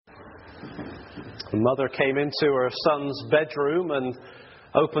The mother came into her son's bedroom and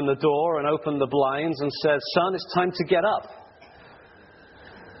opened the door and opened the blinds and said, "Son, it's time to get up."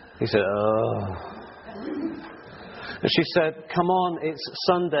 He said, "Oh." And she said, "Come on, it's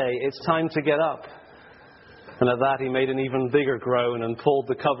Sunday, it's time to get up." And at that he made an even bigger groan and pulled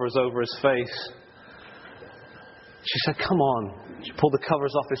the covers over his face. She said, "Come on." She pulled the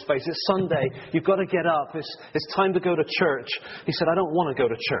covers off his face. "It's Sunday, you've got to get up, it's time to go to church." He said, "I don't want to go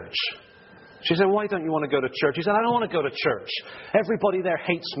to church." She said, "Why don't you want to go to church?" He said, "I don't want to go to church. Everybody there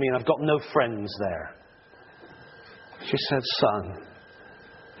hates me and I've got no friends there." She said, "Son,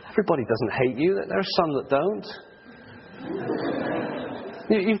 everybody doesn't hate you. There's some that don't.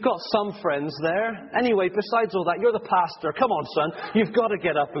 You've got some friends there. Anyway, besides all that, you're the pastor. Come on, son, you've got to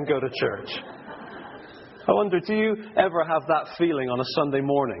get up and go to church." I wonder, do you ever have that feeling on a Sunday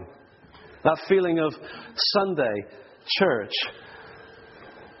morning? That feeling of Sunday, church.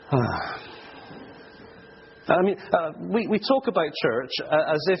 We talk about church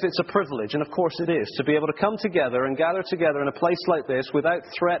as if it's a privilege, and of course it is, to be able to come together and gather together in a place like this without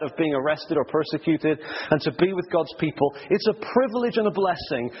threat of being arrested or persecuted, and to be with God's people. It's a privilege and a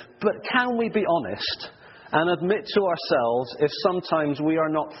blessing, but can we be honest and admit to ourselves if sometimes we are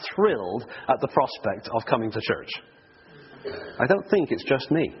not thrilled at the prospect of coming to church? I don't think it's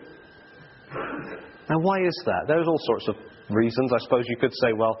just me. Now, why is that? There's all sorts of reasons. I suppose you could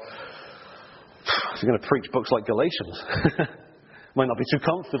say, well, if you're going to preach books like Galatians, might not be too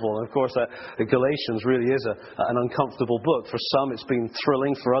comfortable. And of course, Galatians really is an uncomfortable book. For some, it's been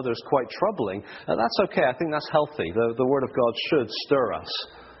thrilling. For others, quite troubling. That's okay. I think that's healthy. The Word of God should stir us.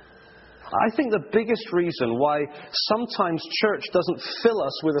 I think the biggest reason why sometimes church doesn't fill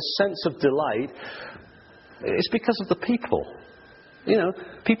us with a sense of delight is because of the people. You know,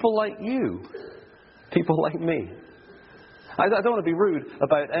 people like you. People like me. I don't want to be rude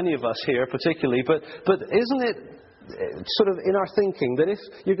about any of us here particularly, but isn't it sort of in our thinking that if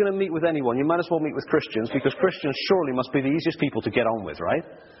you're going to meet with anyone, you might as well meet with Christians, because Christians surely must be the easiest people to get on with, right?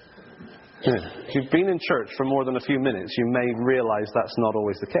 If you've been in church for more than a few minutes, you may realise that's not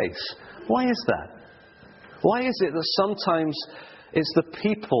always the case. Why is that? Why is it that sometimes it's the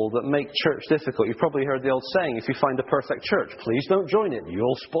people that make church difficult? You've probably heard the old saying, if you find a perfect church, please don't join it,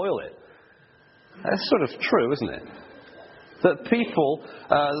 you'll spoil it. That's sort of true, isn't it? That people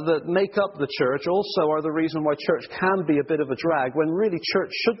that make up the church also are the reason why church can be a bit of a drag, when really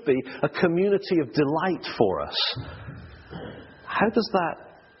church should be a community of delight for us. How does that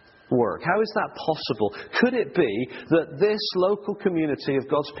work? How is that possible? Could it be that this local community of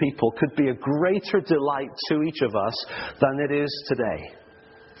God's people could be a greater delight to each of us than it is today?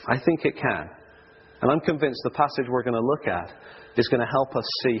 I think it can. And I'm convinced the passage we're going to look at is going to help us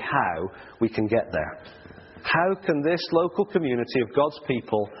see how we can get there. How can this local community of God's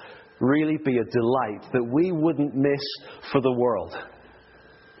people really be a delight that we wouldn't miss for the world?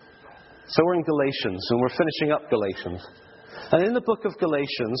 So we're in Galatians, and we're finishing up Galatians. And in the book of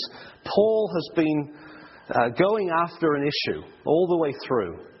Galatians, Paul has been going after an issue all the way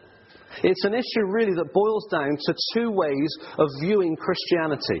through. It's an issue really that boils down to two ways of viewing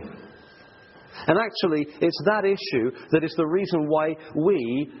Christianity. And actually, it's that issue that is the reason why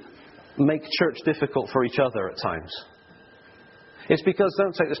we make church difficult for each other at times. It's because,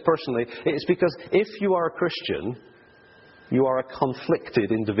 don't take this personally, it's because if you are a Christian, you are a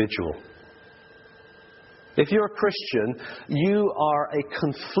conflicted individual. If you're a Christian, you are a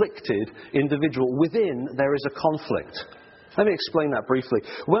conflicted individual. Within, there is a conflict. Let me explain that briefly.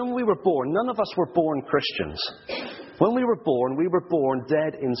 When we were born, none of us were born Christians. When we were born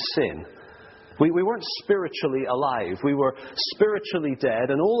dead in sin. We weren't spiritually alive. We were spiritually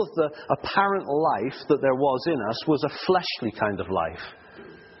dead, and all of the apparent life that there was in us was a fleshly kind of life.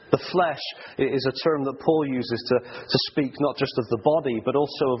 The flesh is a term that Paul uses to speak not just of the body, but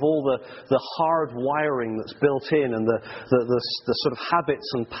also of all the hard wiring that's built in, and the sort of habits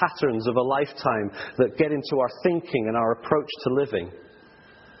and patterns of a lifetime that get into our thinking and our approach to living.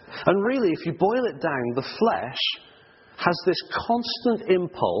 And really, if you boil it down, the flesh has this constant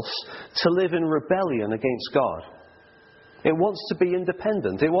impulse to live in rebellion against God. It wants to be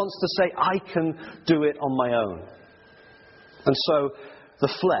independent. It wants to say, I can do it on my own. And so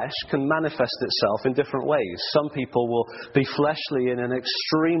the flesh can manifest itself in different ways. Some people will be fleshly in an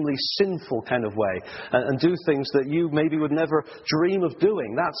extremely sinful kind of way and do things that you maybe would never dream of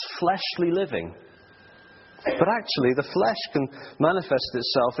doing. That's fleshly living. But actually, the flesh can manifest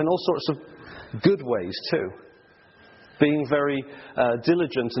itself in all sorts of good ways too. Being very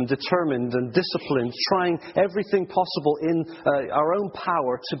diligent and determined and disciplined, trying everything possible in our own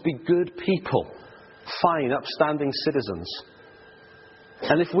power to be good people, fine, upstanding citizens.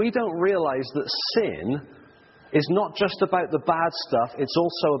 And if we don't realize that sin is not just about the bad stuff, it's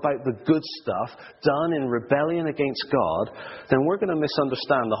also about the good stuff done in rebellion against God, then we're going to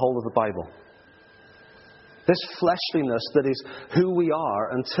misunderstand the whole of the Bible. This fleshliness that is who we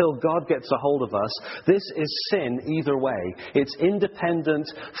are until God gets a hold of us, this is sin either way. It's independent,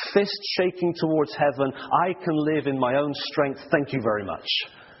 fist shaking towards heaven. I can live in my own strength, thank you very much.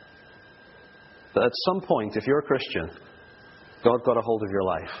 But at some point, if you're a Christian, God got a hold of your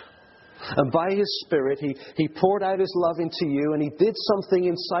life. And by His Spirit, He poured out His love into you, and He did something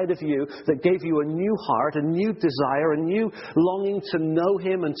inside of you that gave you a new heart, a new desire, a new longing to know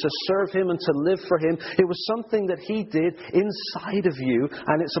Him and to serve Him and to live for Him. It was something that He did inside of you,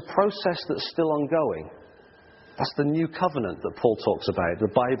 and it's a process that's still ongoing. That's the new covenant that Paul talks about,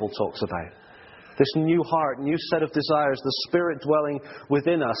 the Bible talks about. This new heart, new set of desires, the Spirit dwelling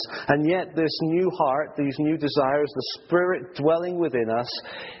within us. And yet this new heart, these new desires, the Spirit dwelling within us,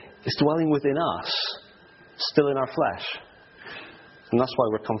 is dwelling within us, still in our flesh. And that's why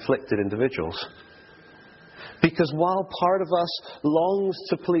we're conflicted individuals. Because while part of us longs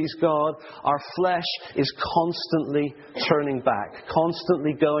to please God, our flesh is constantly turning back,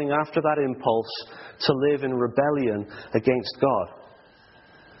 constantly going after that impulse to live in rebellion against God.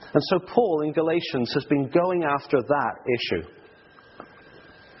 And so Paul in Galatians has been going after that issue.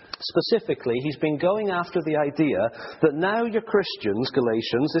 Specifically, he's been going after the idea that now you're Christians,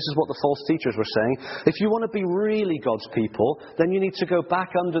 Galatians, this is what the false teachers were saying, if you want to be really God's people, then you need to go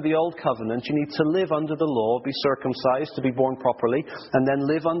back under the old covenant, you need to live under the law, be circumcised, to be born properly, and then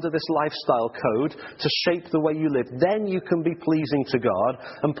live under this lifestyle code to shape the way you live. Then you can be pleasing to God.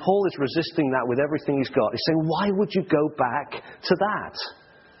 And Paul is resisting that with everything he's got. He's saying, why would you go back to that?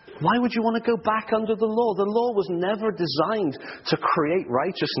 Why would you want to go back under the law? The law was never designed to create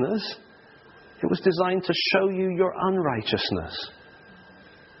righteousness. It was designed to show you your unrighteousness.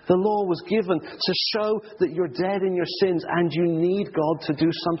 The law was given to show that you're dead in your sins and you need God to do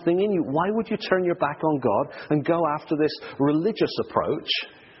something in you. Why would you turn your back on God and go after this religious approach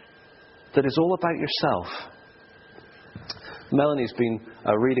that is all about yourself? Melanie's been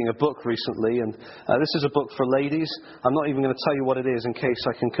reading a book recently, and this is a book for ladies. I'm not even going to tell you what it is in case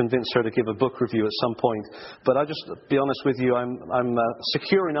I can convince her to give a book review at some point. But I'll just be honest with you, I'm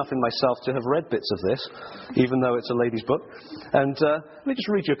secure enough in myself to have read bits of this, even though it's a lady's book. And let me just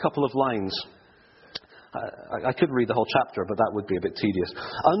read you a couple of lines. I could read the whole chapter, but that would be a bit tedious.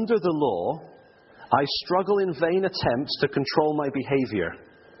 Under the law, I struggle in vain attempts to control my behavior.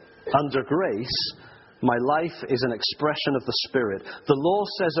 Under grace, my life is an expression of the Spirit. The law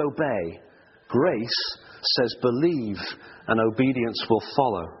says obey. Grace says believe, and obedience will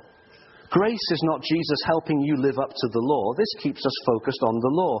follow. Grace is not Jesus helping you live up to the law. This keeps us focused on the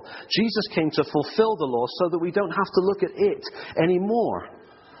law. Jesus came to fulfill the law so that we don't have to look at it anymore.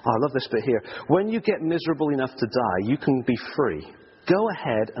 Oh, I love this bit here. When you get miserable enough to die, you can be free. Go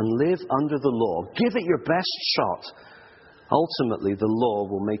ahead and live under the law. Give it your best shot. Ultimately, the law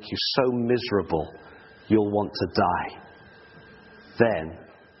will make you so miserable you'll want to die. Then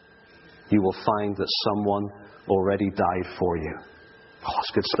you will find that someone already died for you. Oh,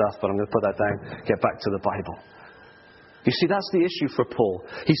 that's good stuff, but I'm going to put that down, get back to the Bible. You see, that's the issue for Paul.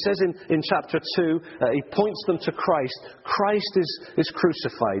 He says in chapter 2, he points them to Christ. Christ is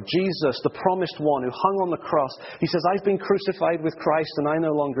crucified. Jesus, the promised one who hung on the cross. He says, I've been crucified with Christ and I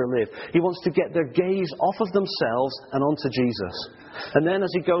no longer live. He wants to get their gaze off of themselves and onto Jesus. And then as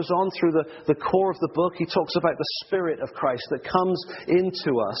he goes on through the core of the book, he talks about the Spirit of Christ that comes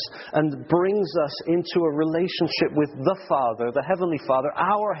into us and brings us into a relationship with the Father, the Heavenly Father,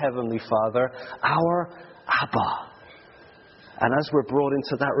 our Heavenly Father, our Abba. And as we're brought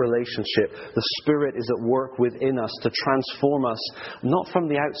into that relationship, the Spirit is at work within us to transform us, not from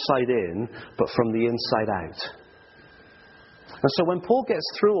the outside in, but from the inside out. And so when Paul gets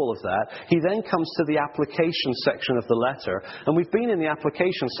through all of that, he then comes to the application section of the letter. And we've been in the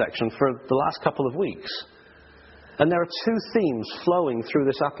application section for the last couple of weeks. And there are two themes flowing through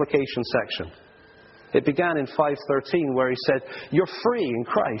this application section. It began in 5:13 where he said, you're free in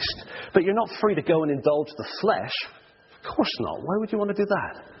Christ, but you're not free to go and indulge the flesh. Of course not. Why would you want to do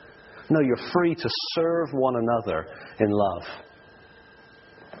that? No, you're free to serve one another in love.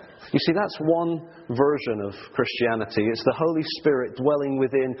 You see, that's one version of Christianity. It's the Holy Spirit dwelling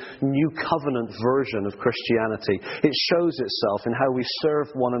within New Covenant version of Christianity. It shows itself in how we serve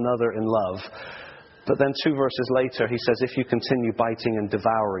one another in love. But then 2 verses later, he says, if you continue biting and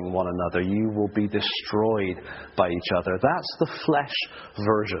devouring one another, you will be destroyed by each other. That's the flesh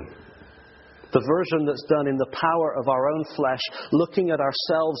version. The version that's done in the power of our own flesh, looking at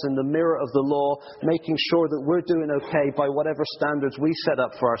ourselves in the mirror of the law, making sure that we're doing okay by whatever standards we set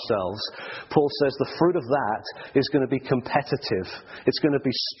up for ourselves. Paul says the fruit of that is going to be competitive. It's going to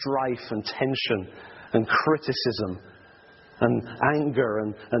be strife and tension and criticism and anger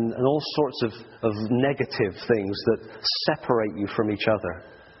and all sorts of negative things that separate you from each other.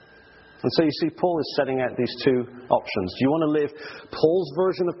 And so you see, Paul is setting out these two options. Do you want to live Paul's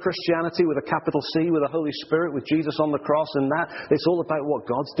version of Christianity with a capital C, with the Holy Spirit, with Jesus on the cross and that? It's all about what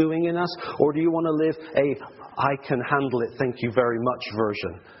God's doing in us. Or do you want to live a I can handle it, thank you very much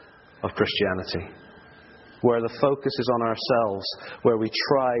version of Christianity? Where the focus is on ourselves, where we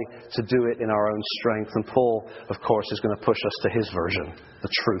try to do it in our own strength. And Paul, of course, is going to push us to his version, the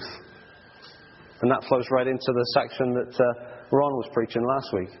truth. And that flows right into the section that Ron was preaching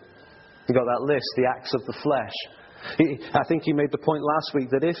last week. You got that list, the acts of the flesh. I think he made the point last week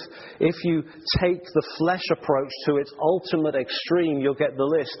that if you take the flesh approach to its ultimate extreme, you'll get the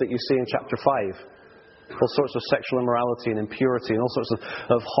list that you see in chapter 5. All sorts of sexual immorality and impurity and all sorts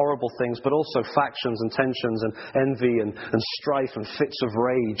of horrible things, but also factions and tensions and envy and strife and fits of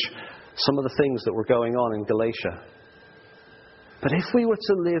rage. Some of the things that were going on in Galatia. But if we were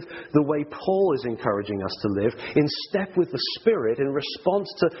to live the way Paul is encouraging us to live, in step with the Spirit, in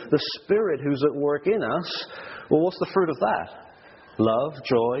response to the Spirit who's at work in us, well, what's the fruit of that? Love,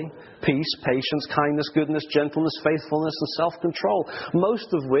 joy, peace, patience, kindness, goodness, gentleness, faithfulness, and self-control. Most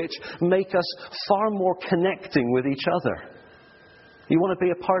of which make us far more connecting with each other. You want to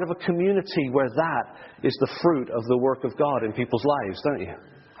be a part of a community where that is the fruit of the work of God in people's lives, don't you?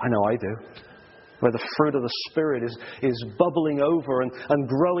 I know I do. Where the fruit of the Spirit is bubbling over and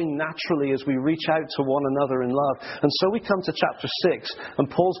growing naturally as we reach out to one another in love. And so we come to chapter 6, and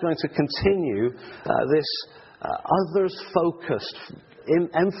Paul's going to continue this others-focused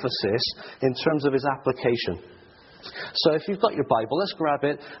emphasis in terms of his application. So if you've got your Bible, let's grab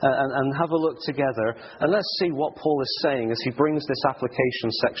it and have a look together, and let's see what Paul is saying as he brings this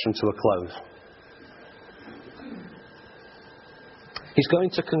application section to a close. He's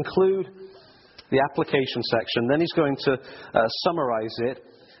going to conclude the application section, then he's going to summarize it,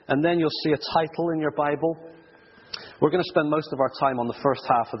 and then you'll see a title in your Bible. We're going to spend most of our time on the first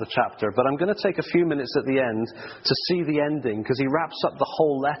half of the chapter, but I'm going to take a few minutes at the end to see the ending, because he wraps up the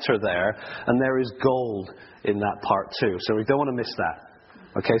whole letter there, and there is gold in that part too, so we don't want to miss that.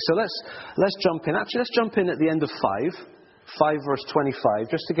 Okay, so let's jump in. Actually, let's jump in at the end of 5 verse 25,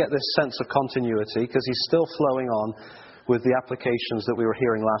 just to get this sense of continuity, because he's still flowing on with the applications that we were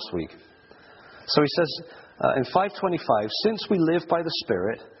hearing last week. So he says in 5:25, since we live by the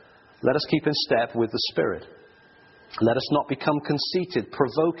Spirit, let us keep in step with the Spirit. Let us not become conceited,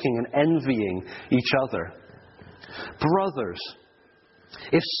 provoking and envying each other. Brothers,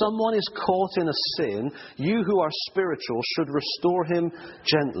 if someone is caught in a sin, you who are spiritual should restore him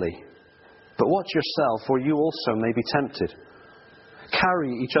gently. But watch yourself, or you also may be tempted.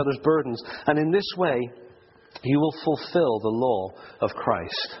 Carry each other's burdens, and in this way you will fulfill the law of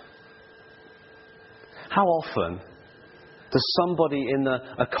Christ. How often does somebody in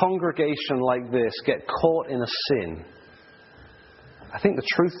a congregation like this get caught in a sin? I think the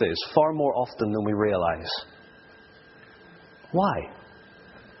truth is, far more often than we realize. Why?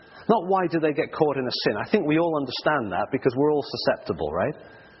 Not why do they get caught in a sin. I think we all understand that because we're all susceptible, right?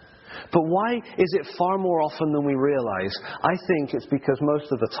 But why is it far more often than we realize? I think it's because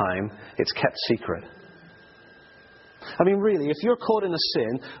most of the time it's kept secret. I mean, really, if you're caught in a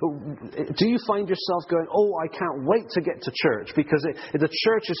sin, do you find yourself going, oh, I can't wait to get to church because the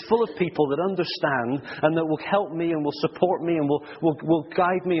church is full of people that understand and that will help me and will support me and will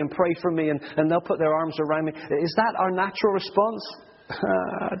guide me and pray for me and they'll put their arms around me. Is that our natural response?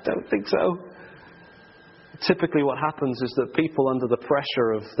 I don't think so. Typically what happens is that people under the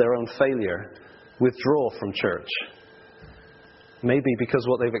pressure of their own failure withdraw from church. Maybe because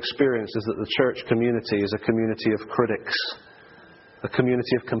what they've experienced is that the church community is a community of critics, a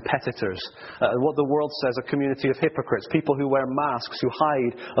community of competitors, what the world says, a community of hypocrites, people who wear masks, who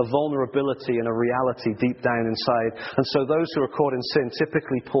hide a vulnerability and a reality deep down inside. And so those who are caught in sin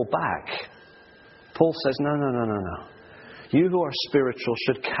typically pull back. Paul says, no. You who are spiritual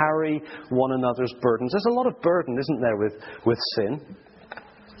should carry one another's burdens. There's a lot of burden, isn't there, with sin?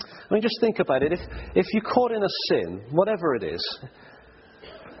 I mean, just think about it. If you're caught in a sin, whatever it is,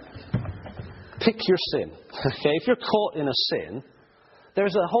 pick your sin. Okay, if you're caught in a sin,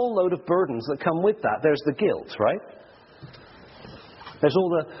 there's a whole load of burdens that come with that. There's the guilt, right? There's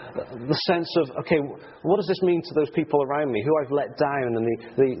all the sense of, okay, what does this mean to those people around me who I've let down and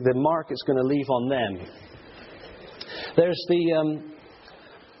the mark it's going to leave on them? There's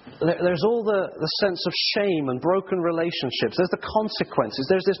There's all the sense of shame and broken relationships. There's the consequences.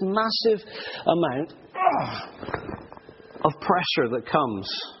 There's this massive amount of pressure that comes,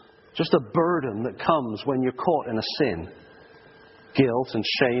 just a burden that comes when you're caught in a sin. Guilt and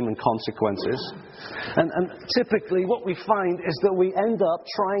shame and consequences. And typically what we find is that we end up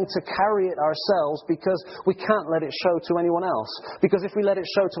trying to carry it ourselves because we can't let it show to anyone else. Because if we let it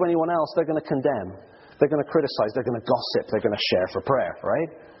show to anyone else, they're going to condemn. They're going to criticize. They're going to gossip. They're going to share for prayer, right?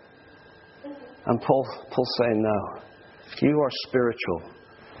 And Paul's saying, no. You are spiritual.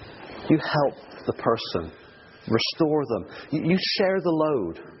 You help the person. Restore them. You share the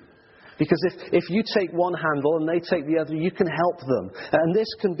load. Because if you take one handle and they take the other, you can help them. And this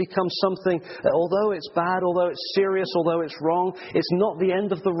can become something, although it's bad, although it's serious, although it's wrong, it's not the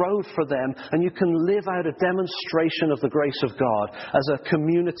end of the road for them. And you can live out a demonstration of the grace of God as a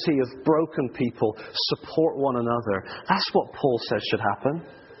community of broken people support one another. That's what Paul says should happen.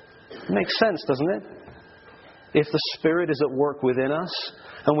 It makes sense, doesn't it? If the Spirit is at work within us,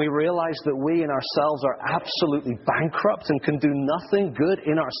 and we realize that we in ourselves are absolutely bankrupt and can do nothing good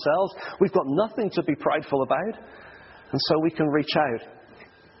in ourselves, we've got nothing to be prideful about. And so we can reach out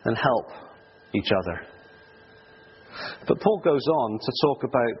and help each other. But Paul goes on to talk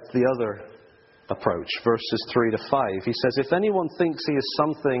about the other approach, verses 3 to 5. He says, if anyone thinks he is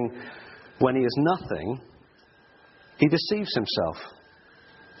something when he is nothing, he deceives himself.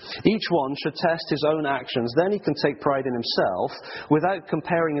 Each one should test his own actions, then he can take pride in himself without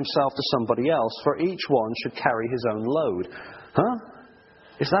comparing himself to somebody else, for each one should carry his own load. Huh?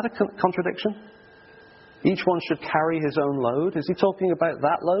 Is that a contradiction? Each one should carry his own load? Is he talking about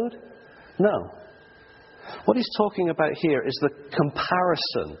that load? No. What he's talking about here is the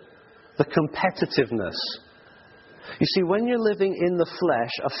comparison, the competitiveness. You see, when you're living in the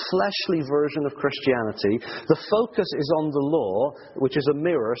flesh, a fleshly version of Christianity, the focus is on the law, which is a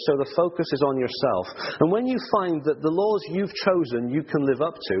mirror, so the focus is on yourself. And when you find that the laws you've chosen you can live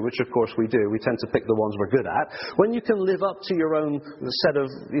up to, which of course we do, we tend to pick the ones we're good at, when you can live up to your own set of,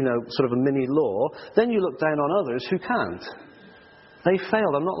 sort of a mini law, then you look down on others who can't. They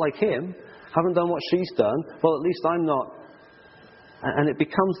failed. I'm not like him. Haven't done what she's done. Well, at least I'm not. And it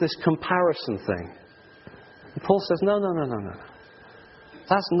becomes this comparison thing. And Paul says, no.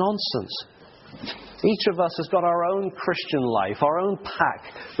 That's nonsense. Each of us has got our own Christian life, our own pack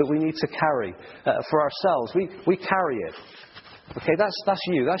that we need to carry for ourselves. We carry it. Okay, that's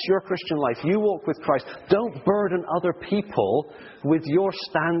you. That's your Christian life. You walk with Christ. Don't burden other people with your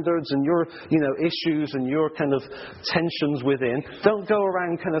standards and your, issues and your kind of tensions within. Don't go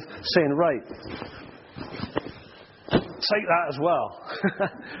around kind of saying, right, take that as well.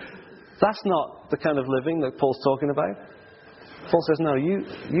 That's not the kind of living that Paul's talking about. Paul says, no,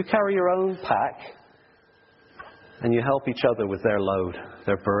 you carry your own pack and you help each other with their load,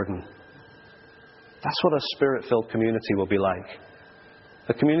 their burden. That's what a Spirit-filled community will be like.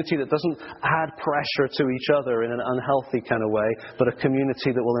 A community that doesn't add pressure to each other in an unhealthy kind of way, but a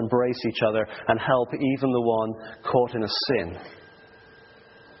community that will embrace each other and help even the one caught in a sin.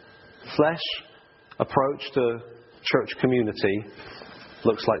 Flesh approach to church community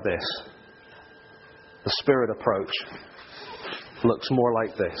looks like this. The Spirit approach looks more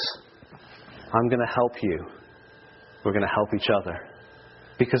like this. I'm going to help you. We're going to help each other.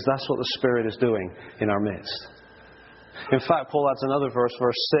 Because that's what the Spirit is doing in our midst. In fact, Paul adds another verse,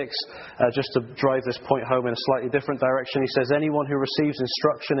 verse 6, just to drive this point home in a slightly different direction. He says, anyone who receives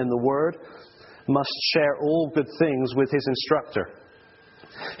instruction in the Word must share all good things with his instructor.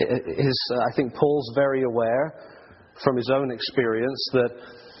 I think Paul's very aware from his own experience that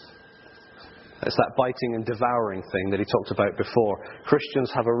it's that biting and devouring thing that he talked about before.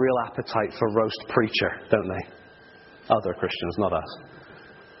 Christians have a real appetite for roast preacher, don't they? Other Christians, not us.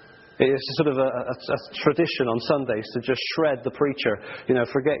 It's sort of a tradition on Sundays to just shred the preacher.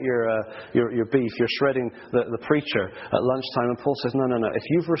 Forget your beef. You're shredding the preacher at lunchtime. And Paul says, no. If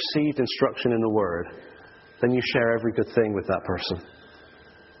you've received instruction in the Word, then you share every good thing with that person.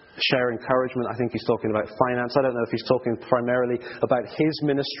 Share encouragement. I think he's talking about finance. I don't know if he's talking primarily about his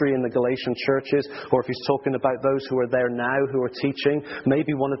ministry in the Galatian churches or if he's talking about those who are there now who are teaching.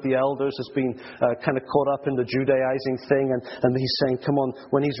 Maybe one of the elders has been kind of caught up in the Judaizing thing and he's saying, come on,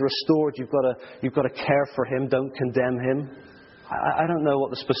 when he's restored, you've got to care for him. Don't condemn him. I don't know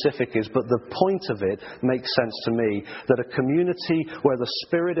what the specific is, but the point of it makes sense to me that a community where the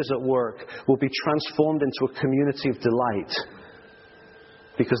Spirit is at work will be transformed into a community of delight.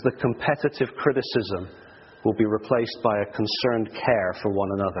 Because the competitive criticism will be replaced by a concerned care for one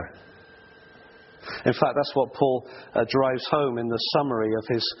another. In fact, that's what Paul drives home in the summary of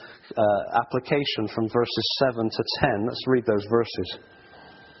his application from verses 7 to 10. Let's read those verses.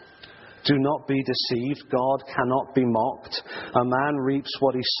 Do not be deceived. God cannot be mocked. A man reaps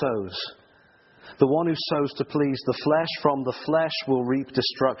what he sows. The one who sows to please the flesh from the flesh will reap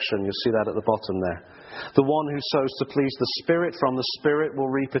destruction. You'll see that at the bottom there. The one who sows to please the Spirit from the Spirit will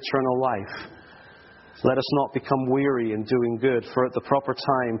reap eternal life. Let us not become weary in doing good, for at the proper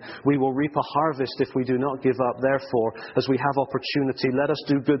time we will reap a harvest if we do not give up. Therefore, as we have opportunity, let us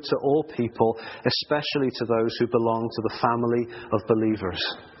do good to all people, especially to those who belong to the family of believers.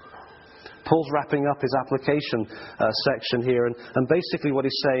 Paul's wrapping up his application section here, and basically what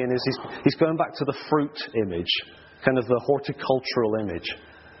he's saying is he's going back to the fruit image, kind of the horticultural image.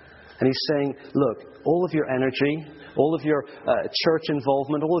 And he's saying, look, all of your energy, all of your church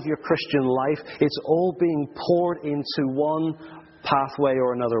involvement, all of your Christian life, it's all being poured into one pathway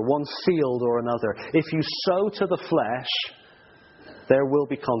or another, one field or another. If you sow to the flesh, there will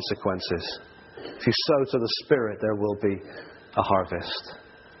be consequences. If you sow to the Spirit, there will be a harvest.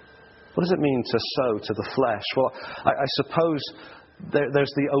 What does it mean to sow to the flesh? Well, I suppose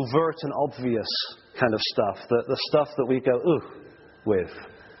there's the overt and obvious kind of stuff, the stuff that we go, ooh, with,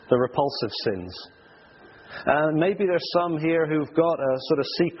 the repulsive sins. And maybe there's some here who've got a sort of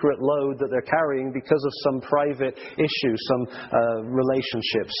secret load that they're carrying because of some private issue, some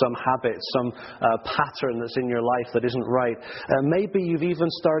relationship, some habit, some pattern that's in your life that isn't right. Maybe you've even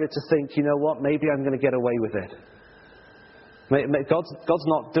started to think, you know what, maybe I'm going to get away with it. God's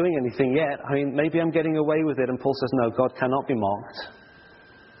not doing anything yet. I mean, maybe I'm getting away with it. And Paul says, no, God cannot be mocked.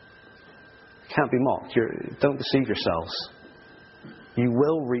 Can't be mocked. Don't deceive yourselves. You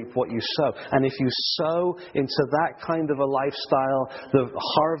will reap what you sow. And if you sow into that kind of a lifestyle, the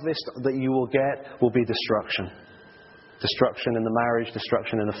harvest that you will get will be destruction. Destruction in the marriage,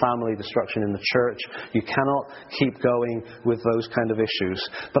 destruction in the family, destruction in the church. You cannot keep going with those kind of issues.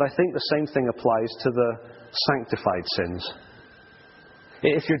 But I think the same thing applies to the sanctified sins.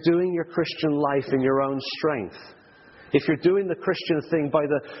 If you're doing your Christian life in your own strength, if you're doing the Christian thing by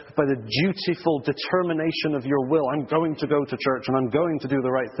the dutiful determination of your will, I'm going to go to church and I'm going to do the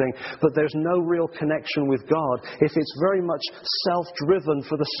right thing, but there's no real connection with God, if it's very much self-driven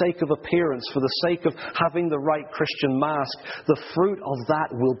for the sake of appearance, for the sake of having the right Christian mask, the fruit of that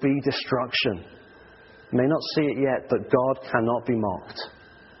will be destruction. You may not see it yet, but God cannot be mocked.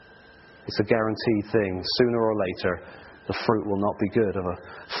 It's a guaranteed thing. Sooner or later, the fruit will not be good of a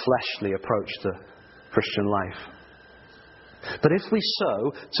fleshly approach to Christian life. But if we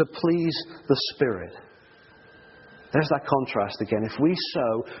sow to please the Spirit, there's that contrast again. If we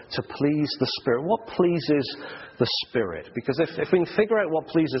sow to please the Spirit, what pleases the Spirit? Because if we can figure out what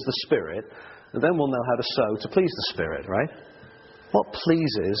pleases the Spirit, then we'll know how to sow to please the Spirit, right? What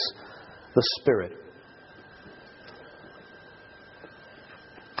pleases the Spirit?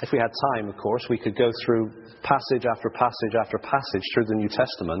 If we had time, of course, we could go through passage after passage after passage through the New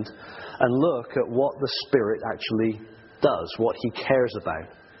Testament and look at what the Spirit actually does, what He cares about.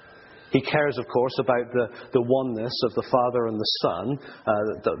 He cares, of course, about the oneness of the Father and the Son,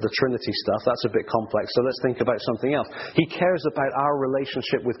 the Trinity stuff. That's a bit complex, so let's think about something else. He cares about our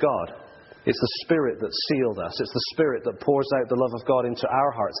relationship with God. It's the Spirit that sealed us. It's the Spirit that pours out the love of God into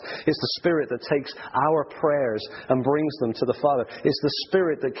our hearts. It's the Spirit that takes our prayers and brings them to the Father. It's the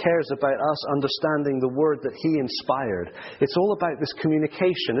Spirit that cares about us understanding the Word that He inspired. It's all about this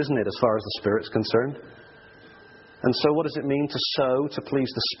communication, isn't it, as far as the Spirit's concerned? And so what does it mean to sow, to please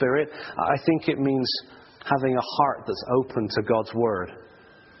the Spirit? I think it means having a heart that's open to God's Word,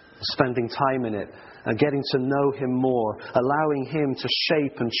 spending time in it, and getting to know Him more, allowing Him to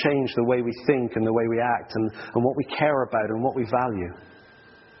shape and change the way we think and the way we act and what we care about and what we value.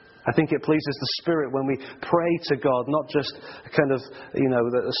 I think it pleases the Spirit when we pray to God, not just kind of,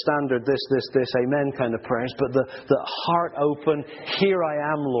 the standard this, amen kind of prayers, but the heart open, here I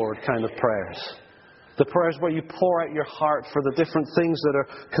am, Lord kind of prayers. The prayers where you pour out your heart for the different things that are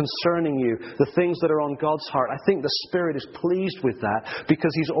concerning you, the things that are on God's heart. I think the Spirit is pleased with that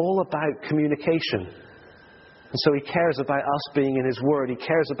because He's all about communication. And so He cares about us being in His Word. He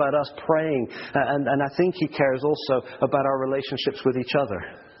cares about us praying. And I think He cares also about our relationships with each other.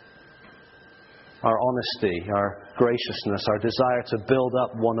 Our honesty, our graciousness, our desire to build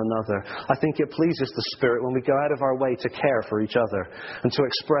up one another. I think it pleases the Spirit when we go out of our way to care for each other and to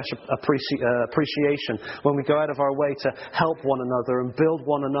express appreciation, when we go out of our way to help one another and build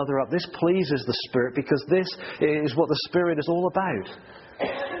one another up. This pleases the Spirit because this is what the Spirit is all about.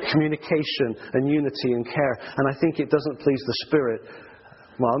 Communication and unity and care. And I think it doesn't please the Spirit.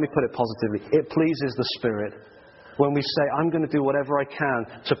 Well, let me put it positively. It pleases the Spirit when we say, I'm going to do whatever I can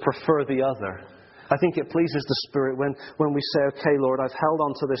to prefer the other. I think it pleases the Spirit when we say, okay, Lord, I've held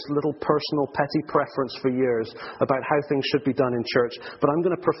on to this little personal petty preference for years about how things should be done in church, but I'm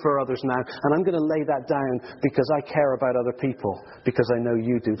going to prefer others now, and I'm going to lay that down because I care about other people, because I know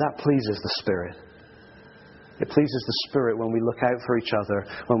you do. That pleases the Spirit. It pleases the Spirit when we look out for each other,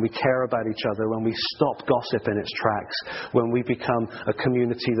 when we care about each other, when we stop gossip in its tracks, when we become a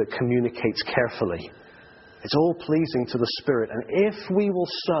community that communicates carefully. It's all pleasing to the Spirit. And if we will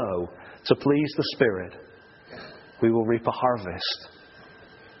sow to please the Spirit, we will reap a harvest.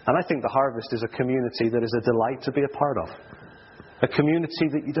 And I think the harvest is a community that is a delight to be a part of. A community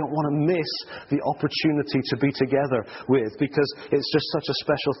that you don't want to miss the opportunity to be together with, because it's just such a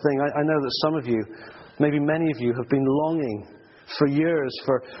special thing. I know that some of you, maybe many of you, have been longing for years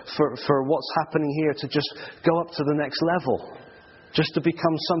for what's happening here to just go up to the next level. Just to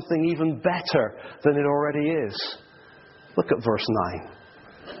become something even better than it already is. Look at verse 9.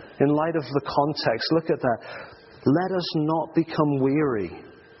 In light of the context, look at that. Let us not become weary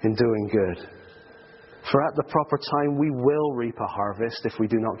in doing good. For at the proper time we will reap a harvest if we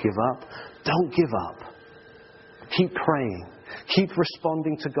do not give up. Don't give up. Keep praying. Keep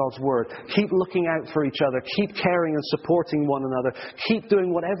responding to God's Word. Keep looking out for each other. Keep caring and supporting one another. Keep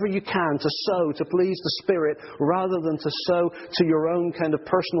doing whatever you can to sow, to please the Spirit, rather than to sow to your own kind of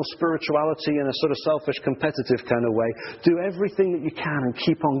personal spirituality in a sort of selfish, competitive kind of way. Do everything that you can and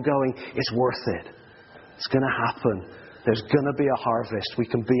keep on going. It's worth it. It's going to happen. There's going to be a harvest. We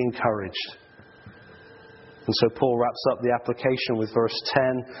can be encouraged. And so Paul wraps up the application with verse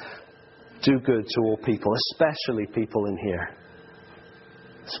 10. Do good to all people, especially people in here.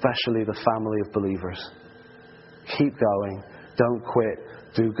 Especially the family of believers. Keep going. Don't quit.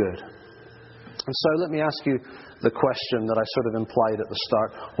 Do good. And so let me ask you the question that I sort of implied at the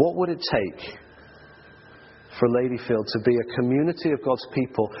start. What would it take for Ladyfield to be a community of God's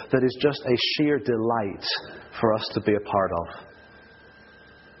people that is just a sheer delight for us to be a part of?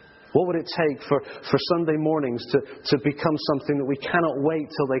 What would it take for Sunday mornings to become something that we cannot wait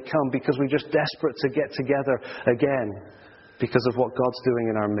till they come because we're just desperate to get together again because of what God's doing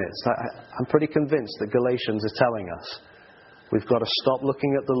in our midst? I'm pretty convinced that Galatians is telling us we've got to stop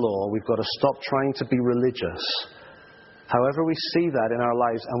looking at the law. We've got to stop trying to be religious. However we see that in our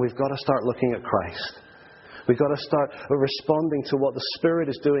lives, and we've got to start looking at Christ. We've got to start responding to what the Spirit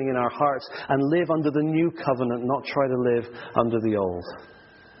is doing in our hearts and live under the new covenant, not try to live under the old.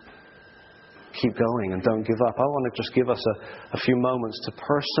 Keep going and don't give up. I want to just give us a few moments to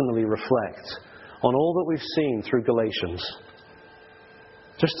personally reflect on all that we've seen through Galatians.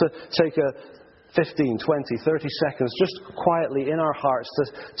 Just to take a 15, 20, 30 seconds, just quietly in our hearts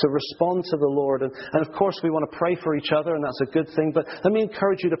to respond to the Lord. And of course we want to pray for each other, and that's a good thing. But let me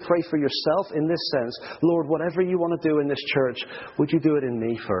encourage you to pray for yourself in this sense. Lord, whatever you want to do in this church, would you do it in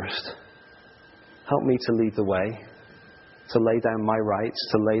me first? Help me to lead the way. To lay down my rights,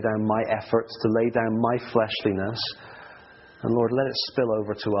 to lay down my efforts, to lay down my fleshliness. And Lord, let it spill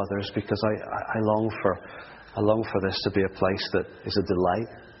over to others, because I long for this to be a place that is a delight.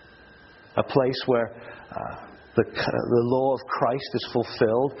 A place where the law of Christ is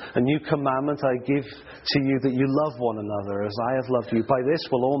fulfilled. A new commandment I give to you, that you love one another as I have loved you. By this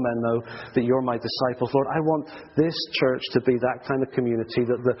will all men know that you're my disciples. Lord, I want this church to be that kind of community,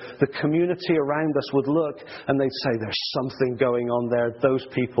 that the community around us would look and they'd say, there's something going on there. Those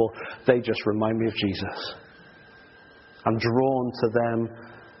people, they just remind me of Jesus. I'm drawn to them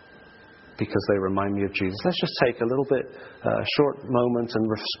because they remind me of Jesus. Let's just take a little bit, short moment and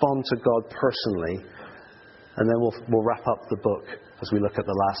respond to God personally. And then we'll wrap up the book as we look at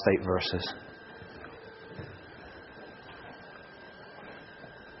the last 8 verses.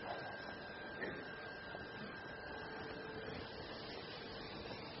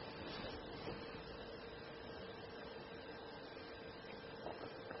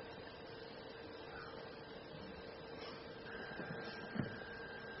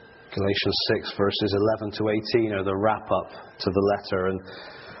 Galatians 6 verses 11 to 18 are the wrap up to the letter. And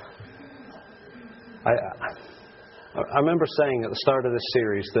I remember saying at the start of this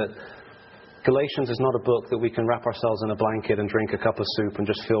series that Galatians is not a book that we can wrap ourselves in a blanket and drink a cup of soup and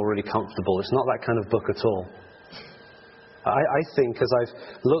just feel really comfortable. It's not that kind of book at all. I think, as I've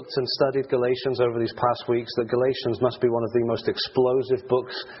looked and studied Galatians over these past weeks, that Galatians must be one of the most explosive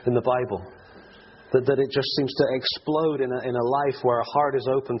books in the Bible. That it just seems to explode in a life where a heart is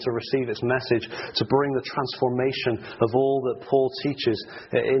open to receive its message, to bring the transformation of all that Paul teaches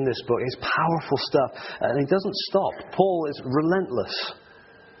in this book. It's powerful stuff. And he doesn't stop. Paul is relentless,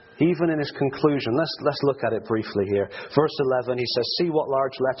 even in his conclusion. Let's look at it briefly here. Verse 11, he says, "See what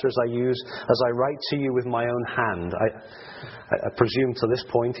large letters I use as I write to you with my own hand." I presume to this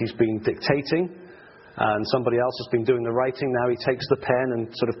point he's been dictating. and somebody else has been doing the writing. Now he takes the pen and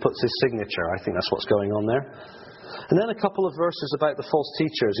sort of puts his signature. I think that's what's going on there. And then a couple of verses about the false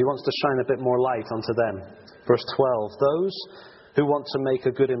teachers. He wants to shine a bit more light onto them. Verse 12, those who want to make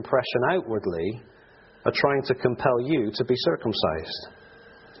a good impression outwardly are trying to compel you to be circumcised.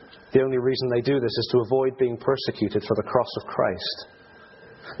 The only reason they do this is to avoid being persecuted for the cross of Christ.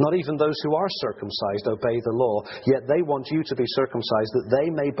 Not even those who are circumcised obey the law, yet they want you to be circumcised that they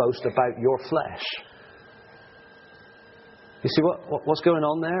may boast about your flesh. You see, what's going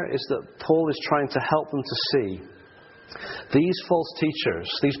on there is that Paul is trying to help them to see these false teachers,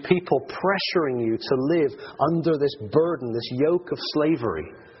 these people pressuring you to live under this burden, this yoke of slavery.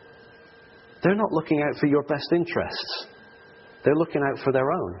 They're not looking out for your best interests. They're looking out for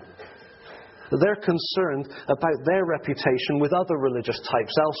their own. They're concerned about their reputation with other religious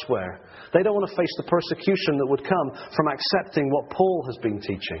types elsewhere. They don't want to face the persecution that would come from accepting what Paul has been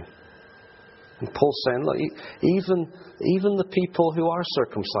teaching. And Paul's saying, look, even the people who are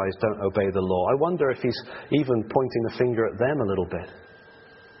circumcised don't obey the law. I wonder if he's even pointing the finger at them a little bit.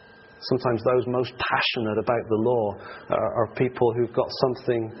 Sometimes those most passionate about the law are people who've got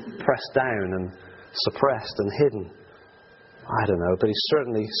something pressed down and suppressed and hidden. I don't know, but he's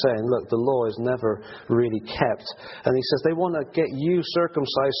certainly saying, look, the law is never really kept. And he says they want to get you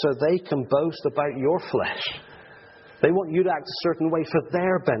circumcised so they can boast about your flesh. They want you to act a certain way for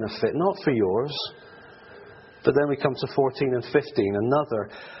their benefit, not for yours. But then we come to 14 and 15, another,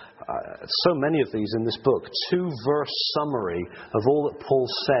 so many of these in this book, 2-verse summary of all that Paul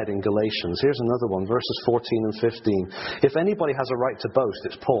said in Galatians. Here's another one, verses 14 and 15. If anybody has a right to boast,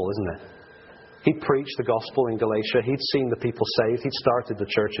 it's Paul, isn't it? He preached the gospel in Galatia. He'd seen the people saved. He'd started the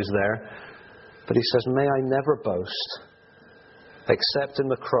churches there. But he says, may I never boast, except in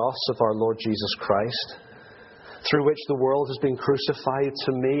the cross of our Lord Jesus Christ, through which the world has been crucified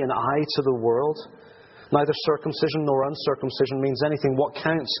to me and I to the world. Neither circumcision nor uncircumcision means anything. What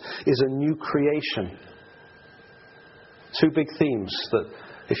counts is a new creation. 2 big themes that,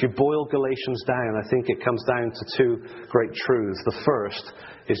 if you boil Galatians down, I think it comes down to 2 great truths. The first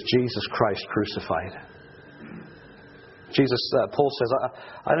is Jesus Christ crucified. Paul says,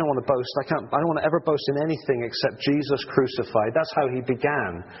 I don't want to boast. I don't want to ever boast in anything except Jesus crucified. That's how he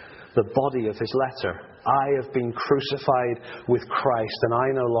began the body of his letter. I have been crucified with Christ, and I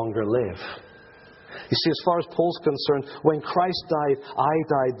no longer live. You see, as far as Paul's concerned, when Christ died, I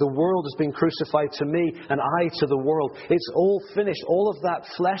died. The world has been crucified to me, and I to the world. It's all finished. All of that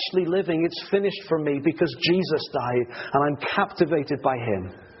fleshly living, it's finished for me because Jesus died, and I'm captivated by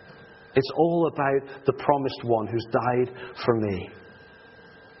him. It's all about the promised one who's died for me.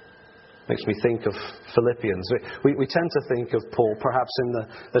 Makes me think of Philippians. We tend to think of Paul, perhaps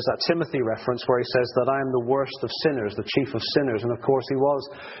there's that Timothy reference where he says that I am the worst of sinners, the chief of sinners. And of course he was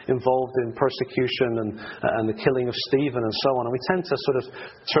involved in persecution and the killing of Stephen and so on. And we tend to sort of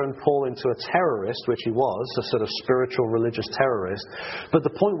turn Paul into a terrorist, which he was, a sort of spiritual religious terrorist. But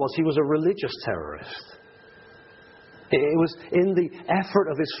the point was he was a religious terrorist. It was in the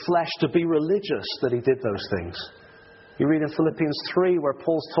effort of his flesh to be religious that he did those things. You read in Philippians 3 where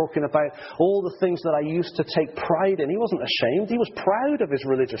Paul's talking about all the things that I used to take pride in. He wasn't ashamed. He was proud of his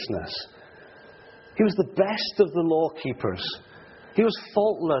religiousness. He was the best of the law keepers. He was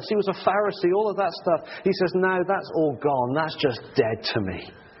faultless. He was a Pharisee, all of that stuff. He says, now that's all gone. That's just dead to me.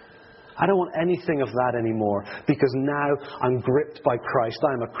 I don't want anything of that anymore because now I'm gripped by Christ.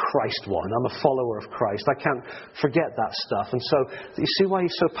 I'm a Christ one. I'm a follower of Christ. I can't forget that stuff. And so, you see why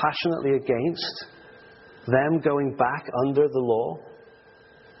he's so passionately against them going back under the law?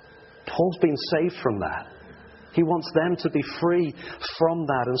 Paul's been saved from that. He wants them to be free from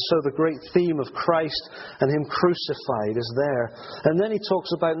that. And so the great theme of Christ and him crucified is there. And then he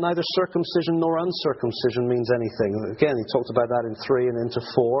talks about neither circumcision nor uncircumcision means anything. Again, he talked about that in 3 and into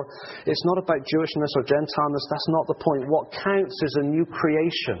 4. It's not about Jewishness or Gentileness. That's not the point. What counts is a new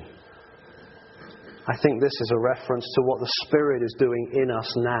creation. I think this is a reference to what the Spirit is doing in us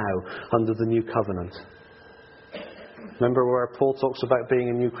now under the new covenant. Remember where Paul talks about being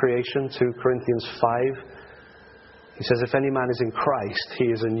a new creation? 2 Corinthians 5. He says, if any man is in Christ, he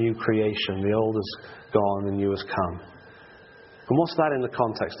is a new creation. The old is gone, the new has come. And what's that in the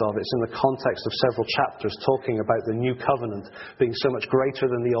context of? It's in the context of several chapters talking about the new covenant being so much greater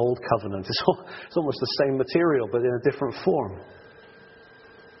than the old covenant. It's almost the same material, but in a different form.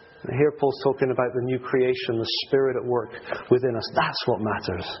 And here Paul's talking about the new creation, the Spirit at work within us. That's what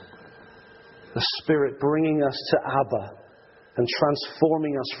matters. The Spirit bringing us to Abba and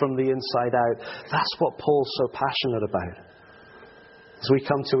transforming us from the inside out. That's what Paul's so passionate about. As we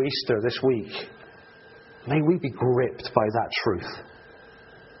come to Easter this week, may we be gripped by that truth.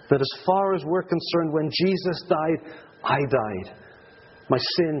 That as far as we're concerned, when Jesus died, I died. My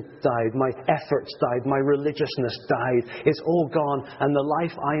sin died, my efforts died, my religiousness died. It's all gone, and the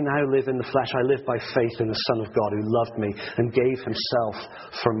life I now live in the flesh, I live by faith in the Son of God who loved me and gave himself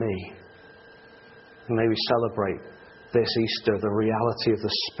for me. And may we celebrate this Easter, the reality of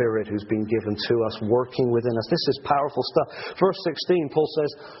the Spirit who's been given to us, working within us. This is powerful stuff. Verse 16, Paul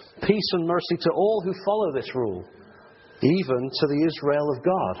says, peace and mercy to all who follow this rule, even to the Israel of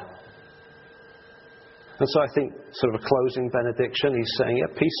God. And so I think, sort of a closing benediction, he's saying,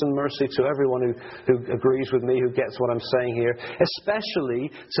 yeah, peace and mercy to everyone who agrees with me, who gets what I'm saying here, especially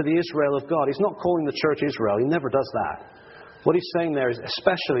to the Israel of God. He's not calling the church Israel. He never does that. What he's saying there is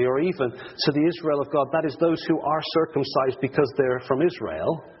especially, or even to the Israel of God, that is those who are circumcised because they're from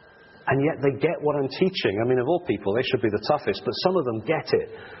Israel, and yet they get what I'm teaching. I mean, of all people, they should be the toughest, but some of them get it.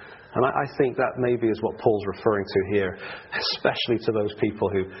 And I think that maybe is what Paul's referring to here, especially to those people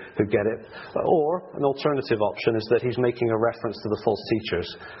who get it. Or, an alternative option is that he's making a reference to the false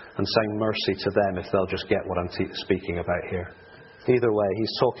teachers and saying mercy to them if they'll just get what I'm speaking about here. Either way,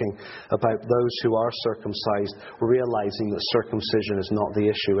 he's talking about those who are circumcised, realizing that circumcision is not the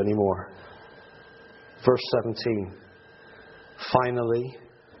issue anymore. Verse 17. Finally,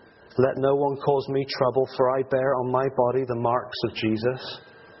 let no one cause me trouble, for I bear on my body the marks of Jesus.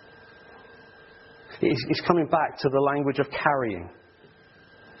 He's coming back to the language of carrying.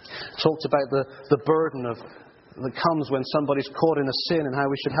 Talked about the burden that comes when somebody's caught in a sin and how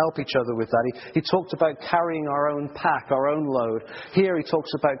we should help each other with that. He talked about carrying our own pack, our own load. Here he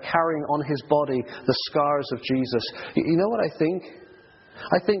talks about carrying on his body the scars of Jesus. You know what I think?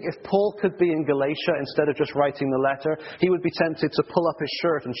 I think if Paul could be in Galatia instead of just writing the letter, he would be tempted to pull up his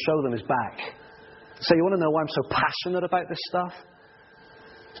shirt and show them his back. So you want to know why I'm so passionate about this stuff?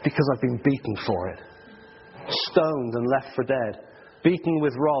 It's because I've been beaten for it. Stoned and left for dead. Beaten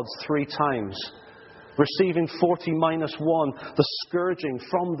with rods 3 times. Receiving 40 minus 1, the scourging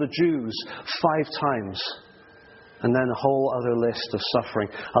from the Jews 5 times. And then a whole other list of suffering,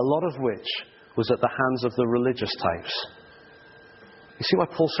 a lot of which was at the hands of the religious types. You see why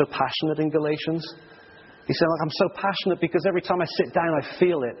Paul's so passionate in Galatians? He said, I'm so passionate because every time I sit down I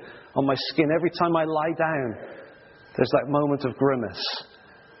feel it on my skin. Every time I lie down, there's that moment of grimace.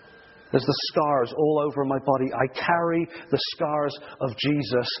 There's the scars all over my body. I carry the scars of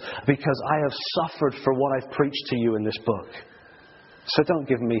Jesus because I have suffered for what I've preached to you in this book. So don't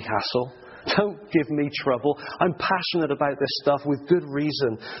give me hassle. Don't give me trouble. I'm passionate about this stuff with good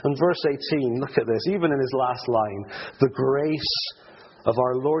reason. And verse 18, look at this, even in his last line. The grace of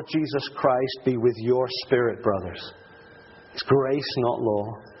our Lord Jesus Christ be with your spirit, brothers. It's grace, not law.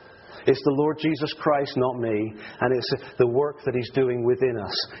 It's the Lord Jesus Christ, not me. And it's the work that he's doing within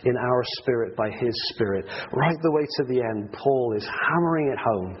us, in our spirit, by his Spirit. Right the way to the end, Paul is hammering it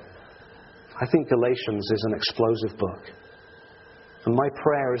home. I think Galatians is an explosive book. And my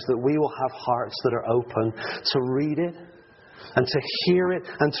prayer is that we will have hearts that are open to read it and to hear it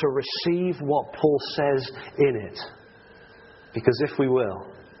and to receive what Paul says in it. Because if we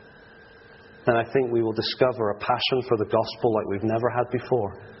will, then I think we will discover a passion for the gospel like we've never had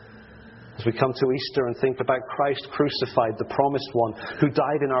before. As we come to Easter and think about Christ crucified, the promised one who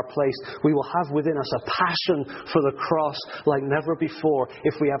died in our place, we will have within us a passion for the cross like never before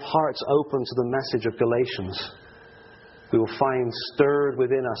if we have hearts open to the message of Galatians. We will find stirred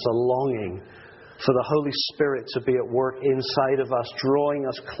within us a longing for the Holy Spirit to be at work inside of us, drawing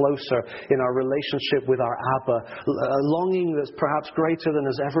us closer in our relationship with our Abba, a longing that's perhaps greater than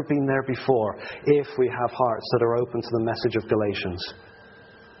has ever been there before if we have hearts that are open to the message of Galatians.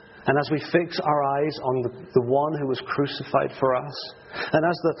 And as we fix our eyes on the one who was crucified for us, and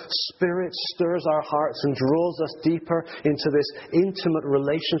as the Spirit stirs our hearts and draws us deeper into this intimate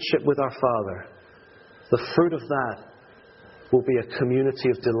relationship with our Father, the fruit of that will be a community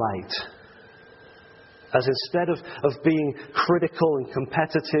of delight. As instead of being critical and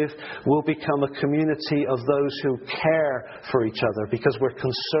competitive, we'll become a community of those who care for each other because we're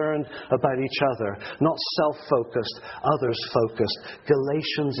concerned about each other, not self-focused, others-focused.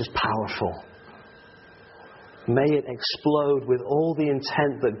 Galatians is powerful. May it explode with all the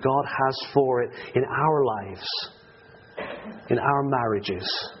intent that God has for it in our lives, in our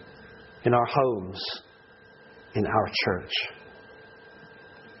marriages, in our homes, in our church.